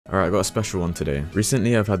Alright, I got a special one today.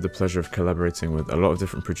 Recently I've had the pleasure of collaborating with a lot of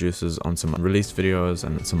different producers on some released videos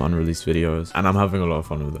and some unreleased videos, and I'm having a lot of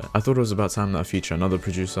fun with it. I thought it was about time that I feature another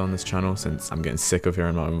producer on this channel since I'm getting sick of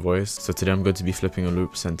hearing my own voice. So today I'm going to be flipping a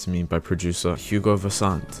loop sent to me by producer Hugo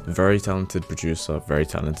Versant. Very talented producer, very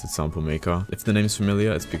talented sample maker. If the name's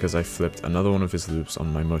familiar, it's because I flipped another one of his loops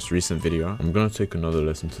on my most recent video. I'm gonna take another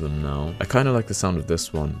listen to them now. I kinda like the sound of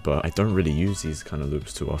this one, but I don't really use these kind of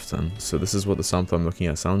loops too often. So this is what the sample I'm looking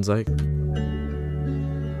at sounds like.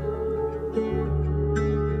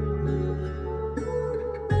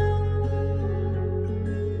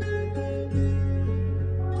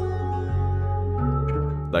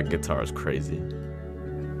 That guitar is crazy.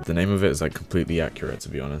 The name of it is like completely accurate, to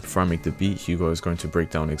be honest. Before I make the beat, Hugo is going to break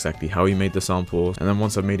down exactly how he made the samples, and then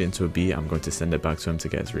once I've made it into a beat, I'm going to send it back to him to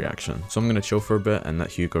get his reaction. So I'm going to chill for a bit and let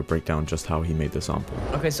Hugo break down just how he made the sample.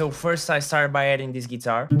 Okay, so first I started by adding this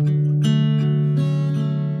guitar.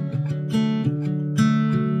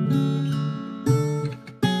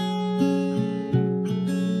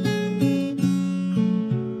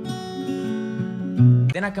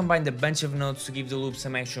 Then I combined a bunch of notes to give the loop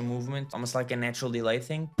some extra movement, almost like a natural delay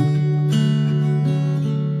thing.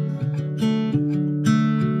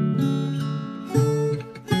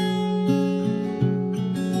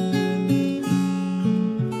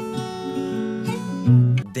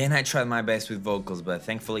 Then I tried my best with vocals, but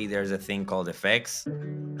thankfully there's a thing called effects.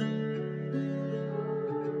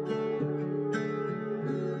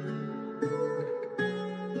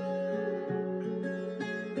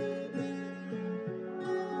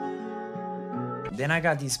 Then I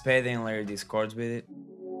got this pad and layered these chords with it.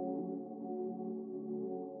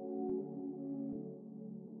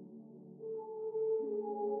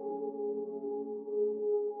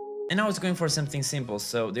 And I was going for something simple,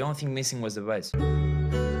 so the only thing missing was the bass.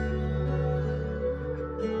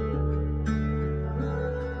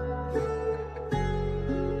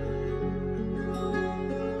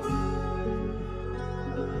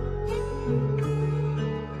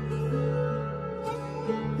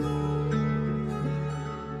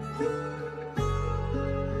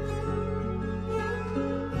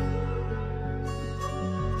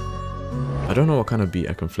 I don't know what kind of beat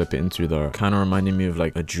I can flip it into though. Kind of reminding me of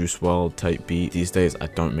like a Juice WRLD type beat. These days I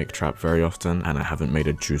don't make trap very often, and I haven't made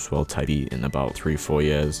a Juice WRLD type beat in about 3-4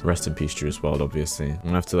 years. Rest in peace Juice WRLD, obviously. I'm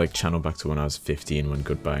gonna have to like channel back to when I was 15 when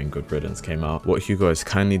Goodbye and Good Riddance came out. What Hugo has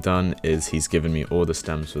kindly done is he's given me all the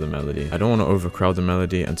stems for the melody. I don't want to overcrowd the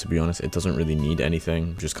melody, and to be honest it doesn't really need anything.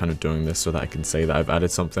 I'm just kind of doing this so that I can say that I've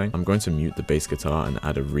added something. I'm going to mute the bass guitar and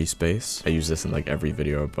add a respace. I use this in like every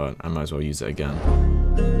video, but I might as well use it again.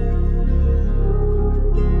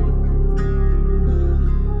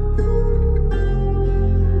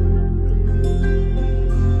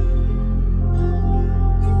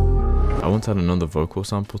 I want to add another vocal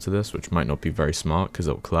sample to this, which might not be very smart because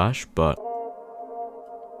it'll clash, but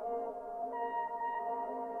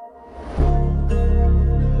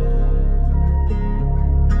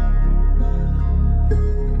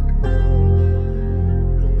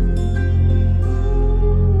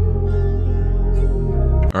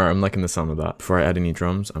alright, I'm liking the sound of that. Before I add any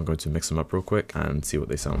drums, I'm going to mix them up real quick and see what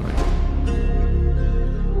they sound like.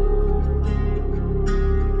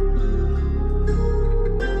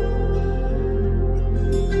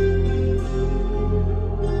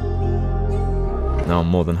 Now I'm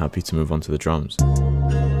more than happy to move on to the drums.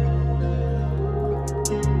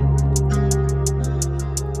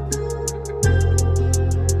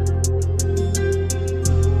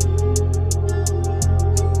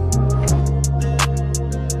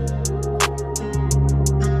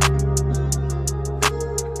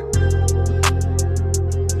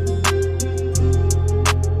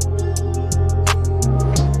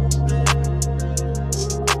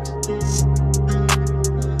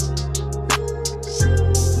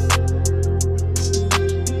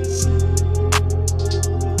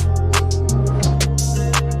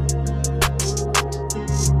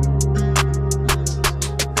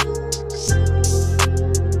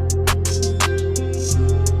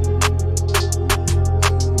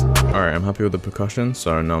 Alright, I'm happy with the percussion,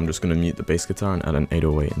 so now I'm just going to mute the bass guitar and add an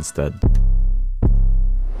 808 instead.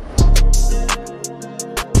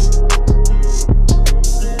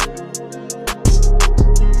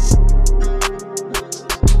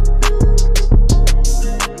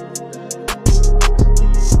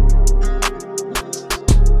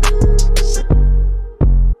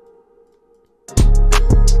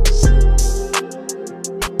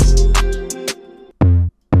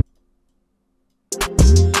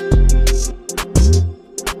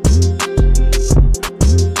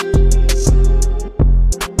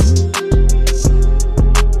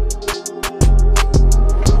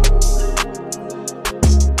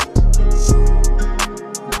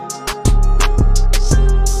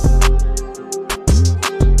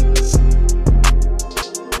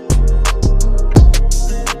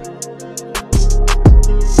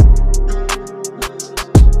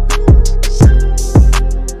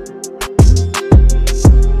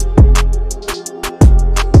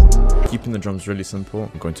 drum's really simple.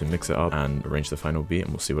 I'm going to mix it up and arrange the final beat, and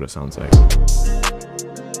we'll see what it sounds like.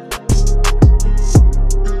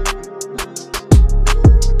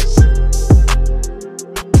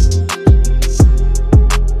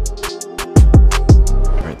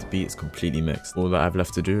 Beat is completely mixed. All that I've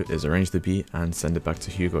left to do is arrange the beat and send it back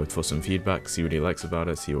to Hugo for some feedback, see what he likes about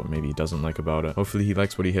it, see what maybe he doesn't like about it. Hopefully he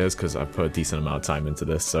likes what he hears, because I've put a decent amount of time into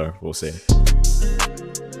this, so we'll see.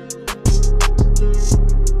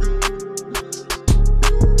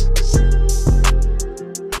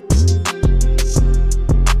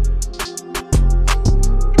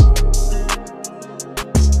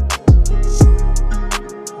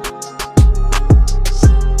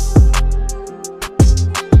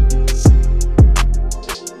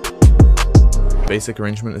 Basic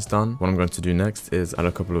arrangement is done. What I'm going to do next is add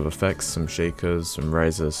a couple of effects, some shakers, some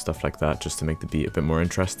risers, stuff like that, just to make the beat a bit more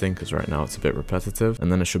interesting, because right now it's a bit repetitive,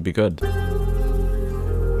 and then it should be good.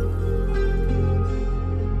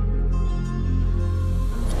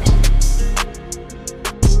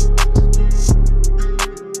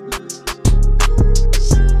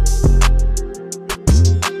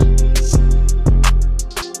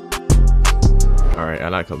 I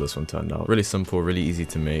like how this one turned out. Really simple, really easy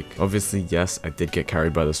to make. Obviously, yes, I did get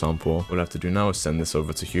carried by the sample. What I have to do now is send this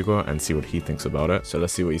over to Hugo and see what he thinks about it. So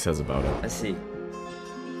let's see what he says about it. Let's see.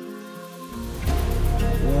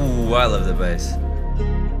 Ooh, I love the bass.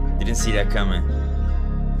 Didn't see that coming.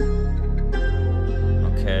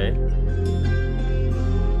 Okay.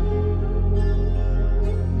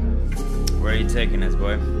 Where are you taking us,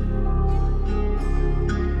 boy?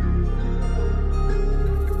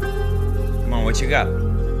 Come on, what you got?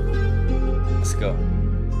 Let's go.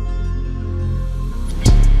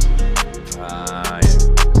 Yeah.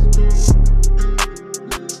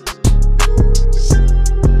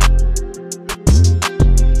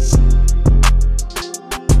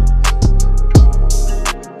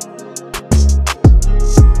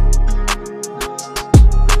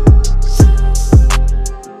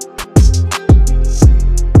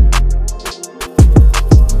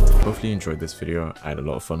 Hopefully you enjoyed this video. I had a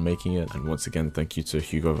lot of fun making it, and once again thank you to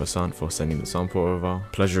Hugo Versant for sending the sample over.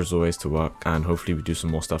 Pleasure as always to work, and hopefully we do some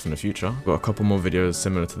more stuff in the future. Got a couple more videos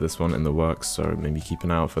similar to this one in the works, so maybe keep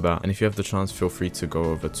an eye out for that. And if you have the chance, feel free to go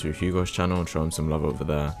over to Hugo's channel and show him some love over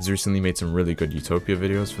there. He's recently made some really good Utopia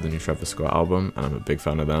videos for the new Travis Scott album, and I'm a big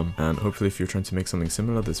fan of them. And hopefully if you're trying to make something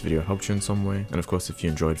similar, this video helped you in some way. And of course, if you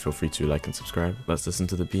enjoyed, feel free to like and subscribe. Let's listen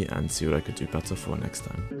to the beat and see what I could do better for next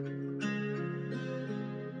time.